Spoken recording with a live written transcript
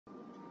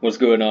What's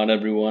going on,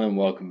 everyone, and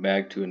welcome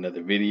back to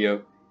another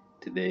video.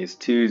 Today is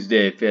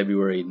Tuesday,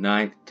 February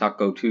 9th,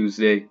 Taco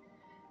Tuesday,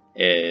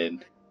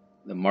 and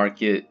the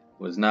market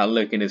was not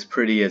looking as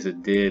pretty as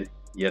it did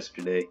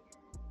yesterday,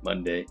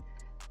 Monday.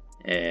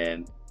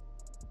 And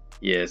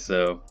yeah,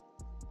 so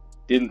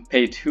didn't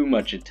pay too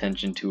much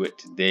attention to it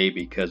today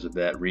because of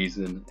that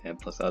reason, and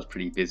plus I was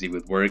pretty busy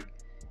with work.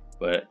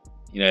 But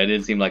it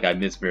didn't seem like I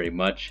missed very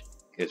much,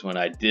 because when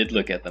I did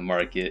look at the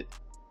market,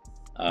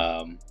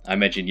 I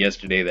mentioned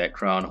yesterday that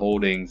Crown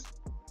Holdings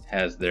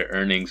has their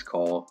earnings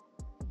call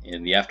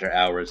in the after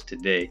hours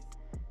today,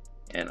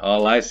 and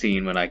all I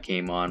seen when I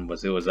came on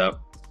was it was up,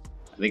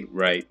 I think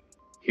right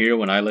here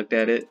when I looked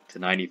at it, to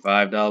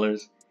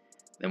 $95.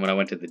 Then when I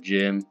went to the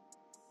gym,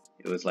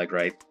 it was like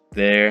right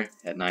there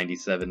at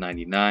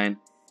 $97.99,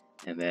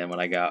 and then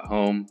when I got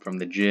home from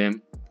the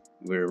gym,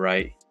 we were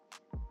right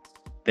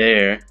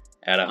there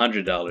at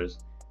 $100.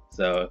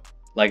 So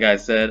like I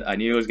said, I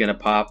knew it was gonna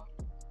pop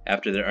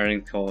after their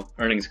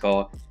earnings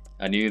call.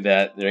 I knew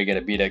that they're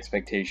gonna beat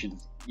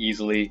expectations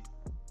easily.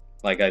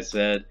 Like I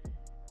said,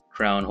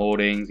 Crown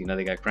Holdings,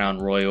 they got Crown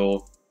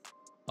Royal,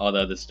 all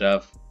the other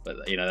stuff, but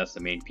that's the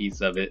main piece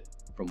of it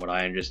from what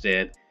I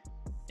understand.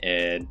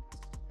 And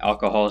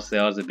alcohol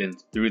sales have been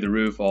through the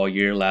roof all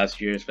year last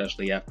year,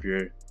 especially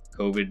after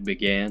COVID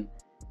began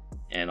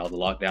and all the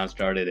lockdowns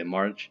started in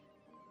March.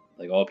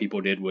 Like, all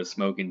people did was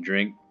smoke and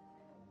drink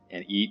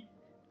and eat,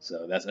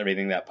 so that's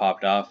everything that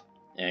popped off.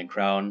 And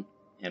Crown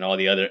and all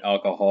the other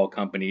alcohol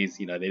companies,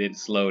 they didn't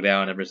slow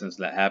down ever since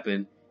that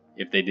happened.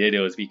 If they did, it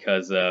was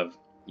because of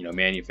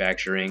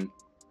manufacturing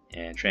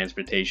and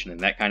transportation and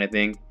that kind of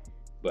thing.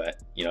 But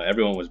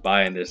everyone was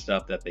buying their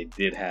stuff that they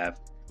did have.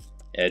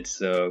 And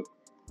so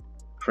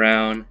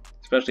Crown,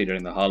 especially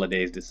during the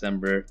holidays,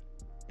 December,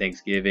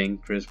 Thanksgiving,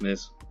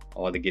 Christmas,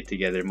 all the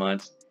get-together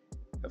months,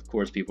 of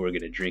course people are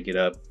going to drink it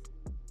up.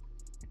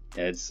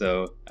 And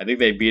so I think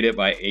they beat it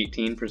by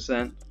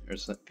 18%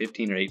 or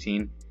 15 or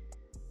 18.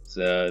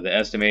 So the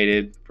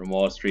estimated from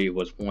Wall Street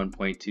was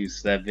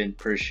 1.27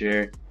 per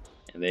share,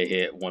 and they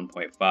hit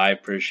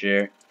 1.5 per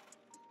share.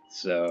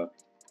 So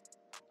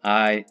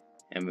I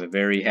am a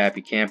very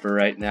happy camper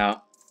right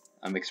now.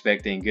 I'm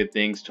expecting good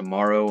things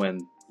tomorrow when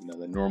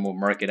the normal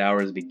market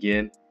hours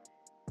begin.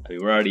 I mean,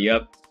 we're already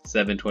up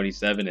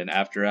 7:27 in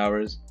after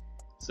hours,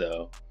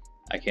 so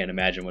I can't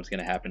imagine what's going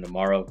to happen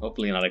tomorrow.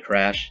 Hopefully not a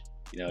crash.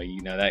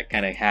 That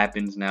kind of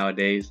happens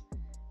nowadays.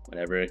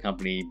 Whenever a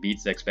company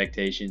beats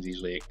expectations,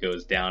 usually it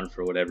goes down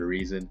for whatever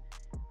reason.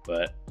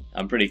 But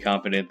I'm pretty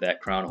confident that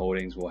Crown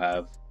Holdings will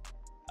have,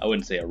 I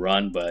wouldn't say a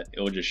run, but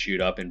it will just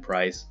shoot up in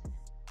price.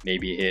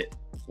 Maybe hit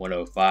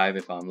 105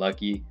 if I'm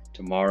lucky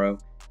tomorrow.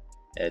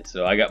 And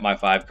so I got my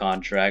 5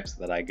 contracts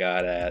that I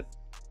got at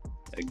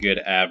a good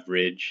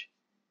average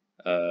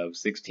of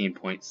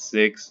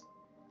 16.6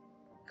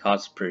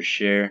 cost per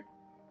share.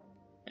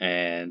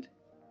 And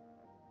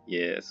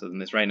yeah, so then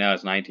this right now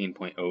is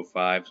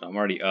 19.05, so I'm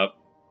already up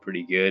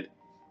pretty good.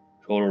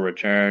 Total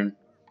return,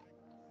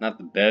 not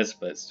the best,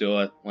 but still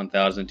at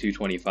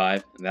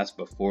 1,225, and that's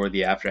before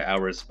the after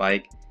hours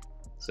spike.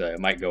 So it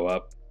might go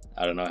up,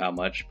 I don't know how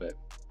much, but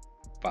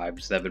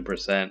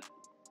 5-7%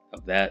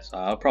 of that. So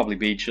I'll probably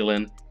be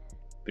chilling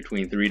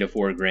between 3 to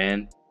 4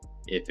 grand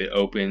if it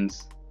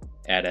opens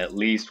at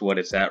least what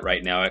it's at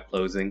right now at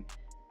closing.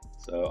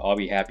 So I'll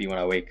be happy when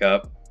I wake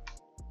up,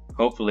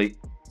 hopefully.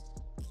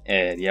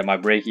 And yeah, my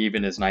break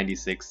even is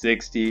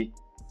 96.60.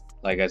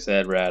 Like I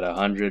said, we're at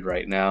 100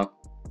 right now.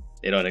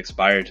 They don't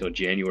expire till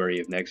January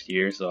of next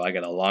year, so I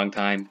got a long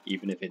time,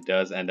 even if it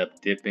does end up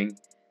dipping.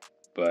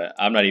 But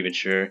I'm not even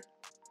sure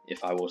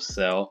if I will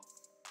sell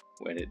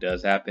when it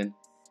does happen,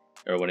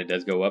 or when it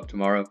does go up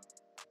tomorrow.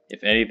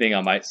 If anything,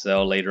 I might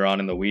sell later on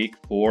in the week,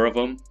 4 of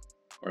them,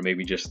 or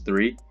maybe just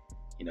 3.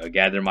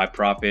 Gather my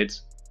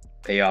profits,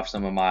 pay off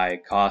some of my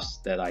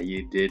costs that I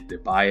did to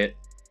buy it,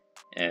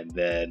 and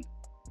then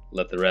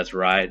let the rest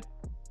ride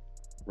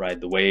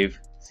the wave.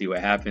 See what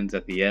happens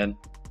at the end.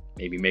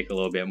 Maybe make a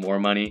little bit more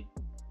money.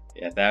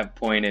 At that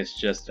point, it's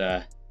just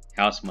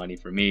house money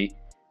for me,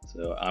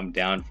 so I'm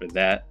down for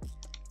that.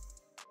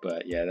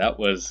 But yeah, that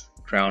was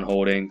Crown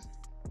Holdings.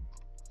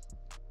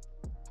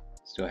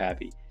 Still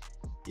happy.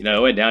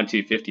 It went down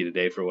 250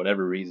 today for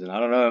whatever reason. I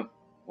don't know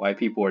why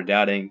people are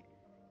doubting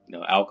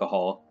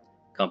alcohol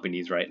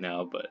companies right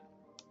now, but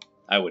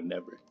I would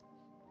never.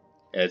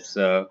 And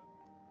so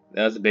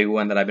that was a big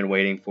one that I've been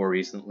waiting for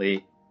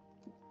recently.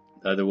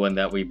 The other one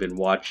that we've been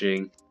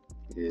watching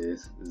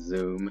is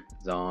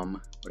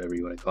Zom, whatever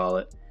you want to call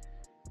it.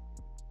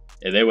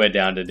 And they went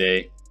down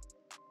today.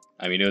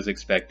 I mean, it was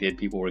expected.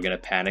 People were going to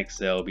panic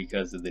sell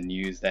because of the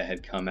news that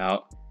had come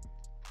out.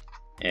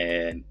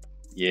 And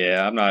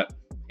yeah, I'm not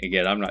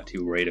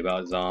too worried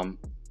about Zom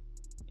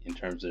in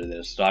terms of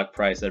their stock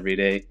price every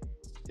day.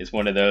 It's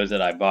one of those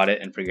that I bought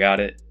it and forgot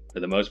it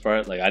for the most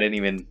part. Like, I didn't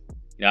even,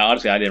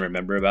 honestly, I didn't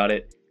remember about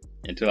it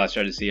until I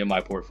started seeing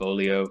my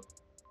portfolio.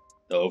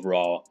 The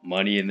overall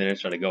money in there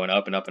started going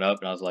up and up and up,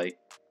 and I was like,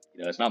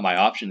 it's not my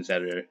options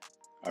that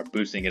are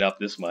boosting it up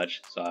this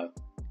much. So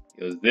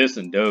it was this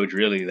and Doge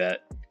really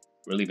that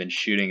really been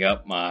shooting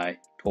up my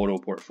total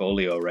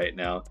portfolio right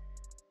now.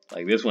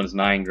 Like this one's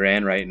 9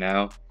 grand right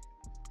now,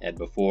 and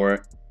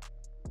before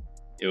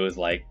it was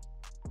like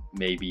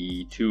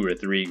maybe 2 or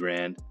 3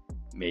 grand,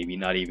 maybe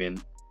not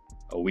even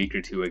a week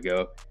or two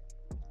ago.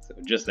 So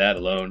just that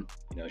alone,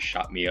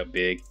 shot me up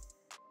big.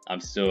 I'm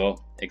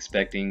still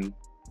expecting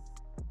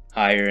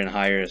higher and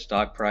higher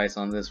stock price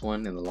on this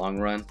one in the long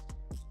run.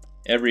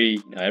 Every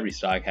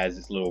stock has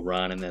this little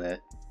run and then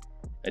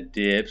a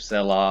dip,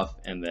 sell off,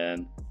 and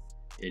then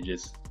it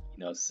just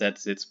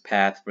sets its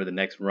path for the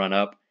next run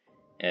up.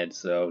 And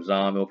so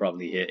Zom will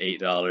probably hit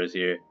 $8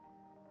 here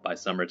by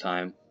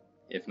summertime,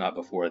 if not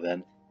before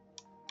then.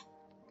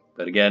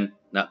 But again,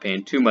 not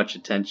paying too much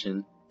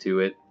attention to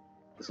it,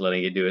 just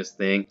letting it do its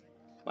thing.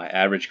 My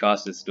average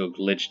cost is still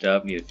glitched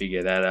up. Need to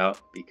figure that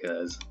out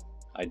because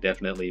I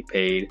definitely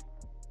paid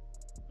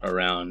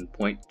around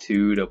 0.2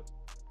 to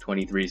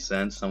 23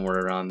 cents, somewhere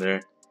around there,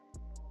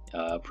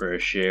 per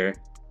share,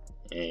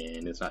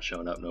 and it's not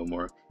showing up no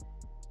more.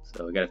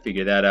 So I got to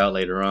figure that out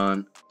later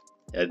on.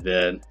 And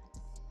then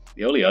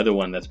the only other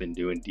one that's been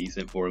doing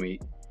decent for me,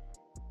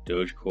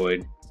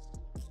 Dogecoin.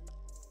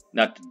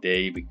 Not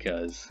today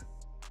because,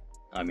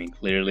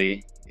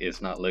 clearly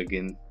it's not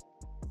looking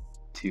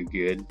too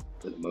good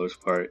for the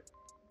most part.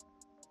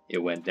 It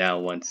went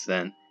down 1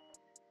 cent,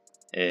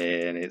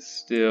 and it's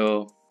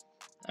still,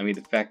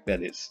 the fact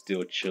that it's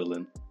still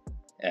chilling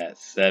at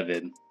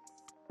 7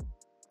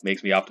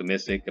 makes me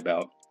optimistic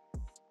about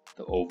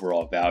the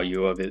overall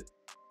value of it,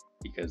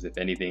 because if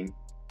anything,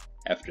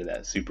 after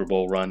that Super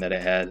Bowl run that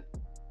it had,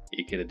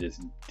 it could have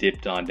just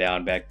dipped on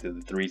down back to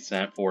the 3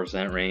 cent, 4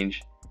 cent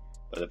range.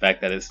 But the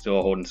fact that it's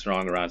still holding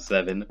strong around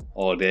 7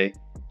 all day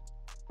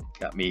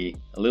got me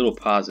a little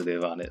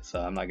positive on it,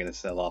 so I'm not going to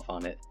sell off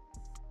on it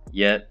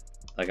yet.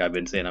 Like I've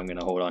been saying, I'm going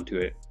to hold on to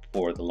it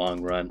for the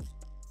long run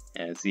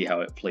and see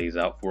how it plays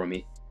out for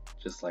me,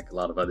 just like a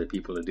lot of other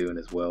people are doing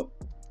as well.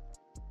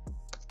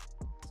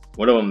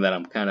 One of them that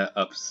I'm kind of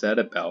upset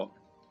about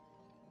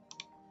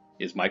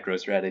is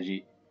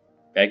MicroStrategy.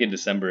 Back in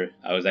December,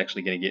 I was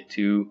actually going to get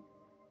 2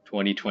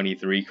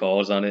 2023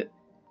 calls on it,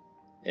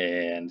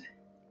 and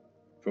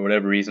for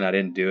whatever reason I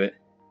didn't do it.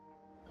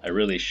 I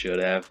really should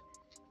have,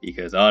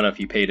 because I don't know if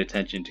you paid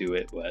attention to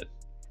it, but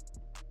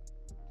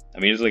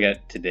just look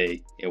at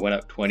today. It went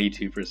up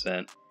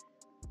 22%,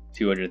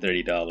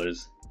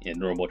 $230 in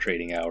normal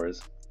trading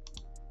hours.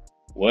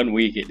 1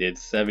 week it did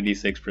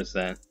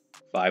 76%,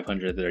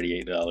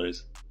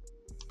 $538.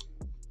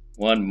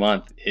 1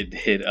 month it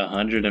did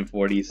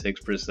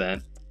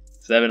 146%,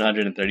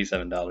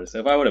 $737. So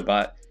if I would have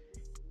bought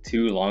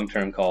 2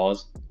 long-term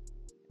calls,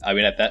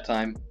 at that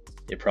time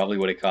it probably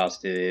would have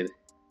costed,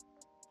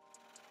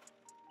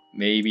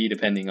 maybe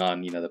depending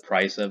on the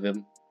price of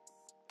them,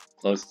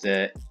 close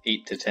to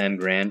 8 to 10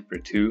 grand for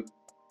 2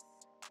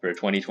 for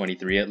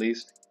 2023 at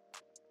least.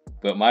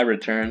 But my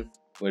return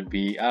would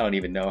be, I don't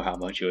even know how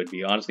much it would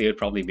be. Honestly, it would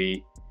probably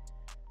be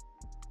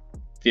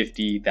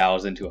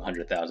 50,000 to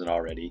 100,000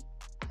 already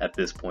at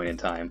this point in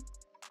time.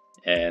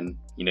 And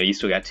you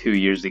still got 2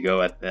 years to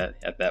go at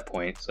that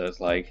point. So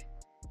it's like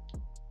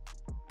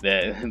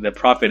the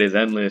profit is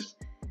endless.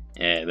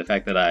 And the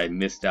fact that I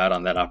missed out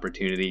on that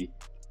opportunity,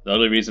 the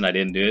only reason I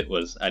didn't do it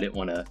was I didn't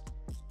want to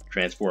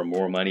transfer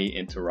more money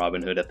into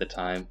Robinhood at the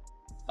time.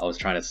 I was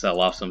trying to sell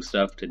off some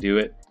stuff to do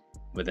it,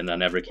 but then I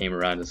never came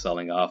around to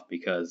selling off,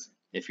 because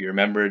if you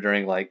remember,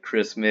 during like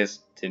Christmas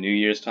to New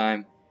Year's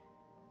time,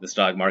 the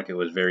stock market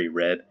was very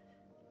red,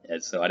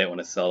 and so I didn't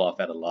want to sell off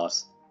at a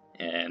loss.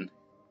 And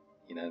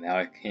now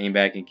it came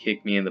back and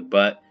kicked me in the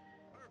butt.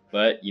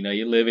 But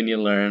you live and you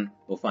learn.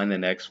 We'll find the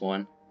next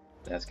one.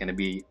 That's going to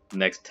be the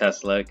next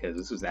Tesla, because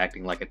this was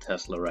acting like a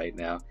Tesla right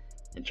now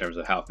in terms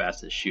of how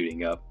fast it's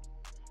shooting up.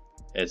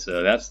 And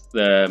so that's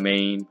the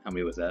main, how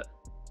many was that?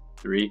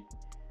 3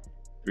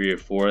 or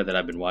 4 that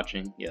I've been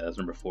watching. Yeah, that's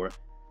number 4.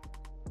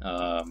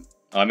 I'm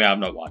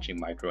not watching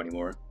micro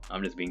anymore.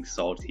 I'm just being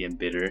salty and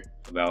bitter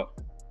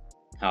about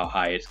how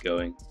high it's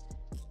going.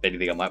 If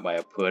anything, I might buy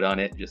a put on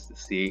it just to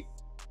see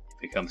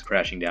if it comes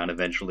crashing down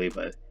eventually.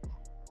 But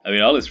all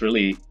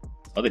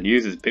the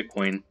news is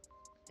Bitcoin,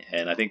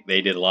 and I think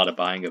they did a lot of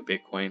buying of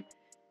Bitcoin.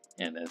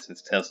 And then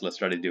since Tesla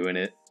started doing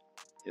it,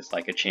 it's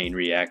like a chain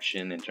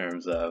reaction in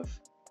terms of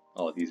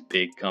all these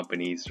big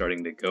companies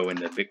starting to go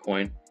into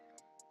Bitcoin.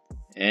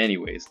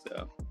 Anyways,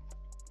 though,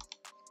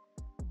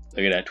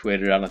 look at that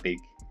Twitter. I don't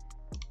think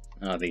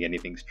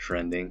anything's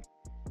trending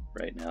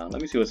right now.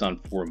 Let me see what's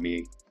on for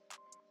me.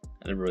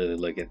 I didn't really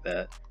look at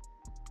that.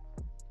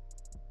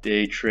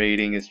 Day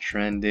trading is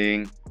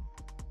trending.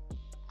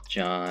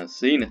 John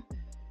Cena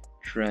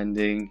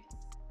trending.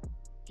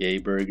 Gay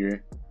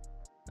Burger.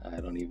 I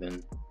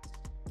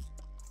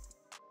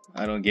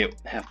don't get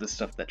half the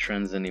stuff that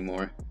trends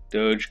anymore.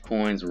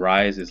 Dogecoin's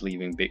rise is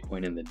leaving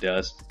Bitcoin in the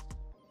dust.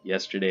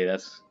 Yesterday,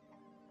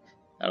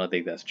 I don't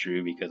think that's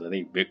true, because I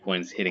think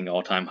Bitcoin's hitting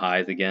all-time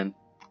highs again.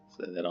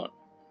 So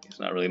it's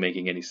not really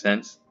making any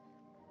sense.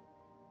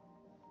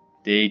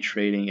 Day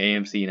trading,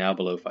 AMC now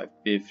below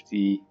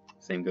 550.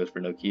 Same goes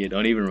for Nokia.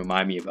 Don't even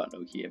remind me about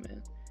Nokia,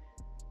 man.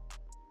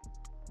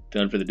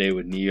 Done for the day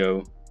with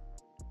Neo.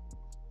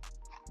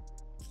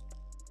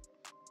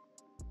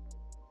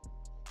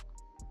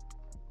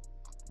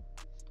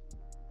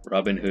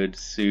 Robinhood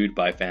sued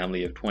by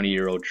family of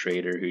 20-year-old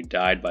trader who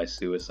died by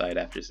suicide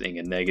after seeing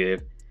a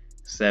negative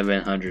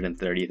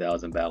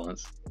 730,000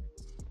 balance.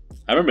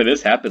 I remember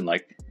this happened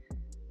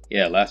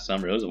last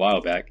summer. It was a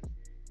while back.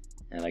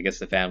 And I guess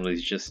the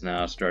family's just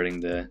now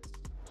starting to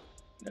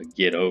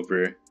get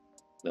over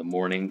the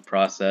mourning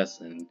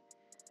process and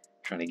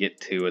trying to get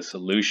to a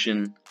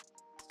solution.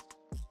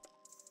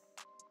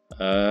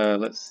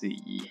 Let's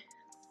see.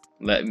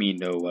 Let me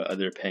know what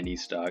other penny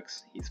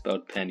stocks, he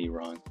spelled penny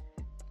wrong,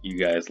 you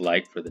guys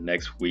like for the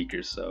next week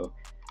or so.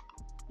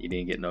 He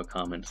didn't get no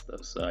comments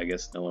though, so I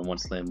guess no one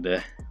wants him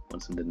to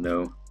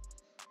know.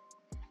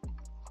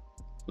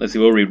 Let's see,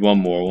 we'll read one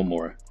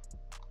more.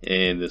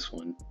 And this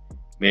one.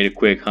 Made a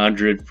quick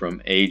 100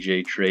 from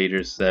AJ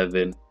Trader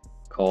 7.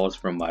 Calls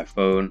from my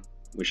phone.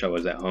 Wish I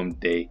was at home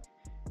day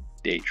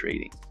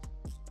trading.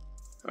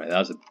 Alright, that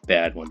was a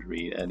bad one to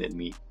read. That didn't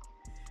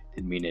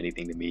mean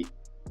anything to me.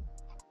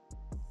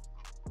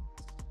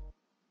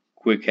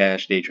 Quick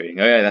cash day trading.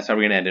 Oh yeah, that's how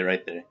we're gonna end it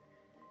right there.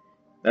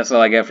 That's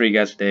all I got for you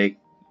guys today.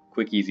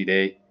 Quick, easy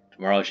day.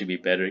 Tomorrow should be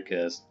better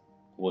because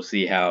we'll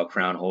see how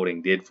Crown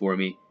Holding did for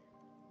me.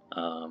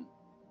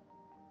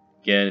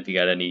 Again, if you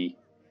got any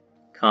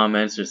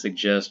comments or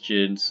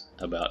suggestions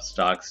about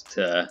stocks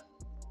to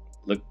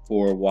look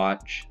for,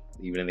 watch,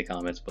 leave it in the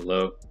comments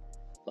below.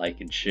 Like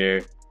and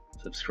share.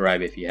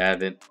 Subscribe if you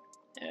haven't.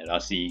 And I'll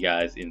see you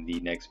guys in the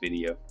next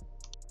video.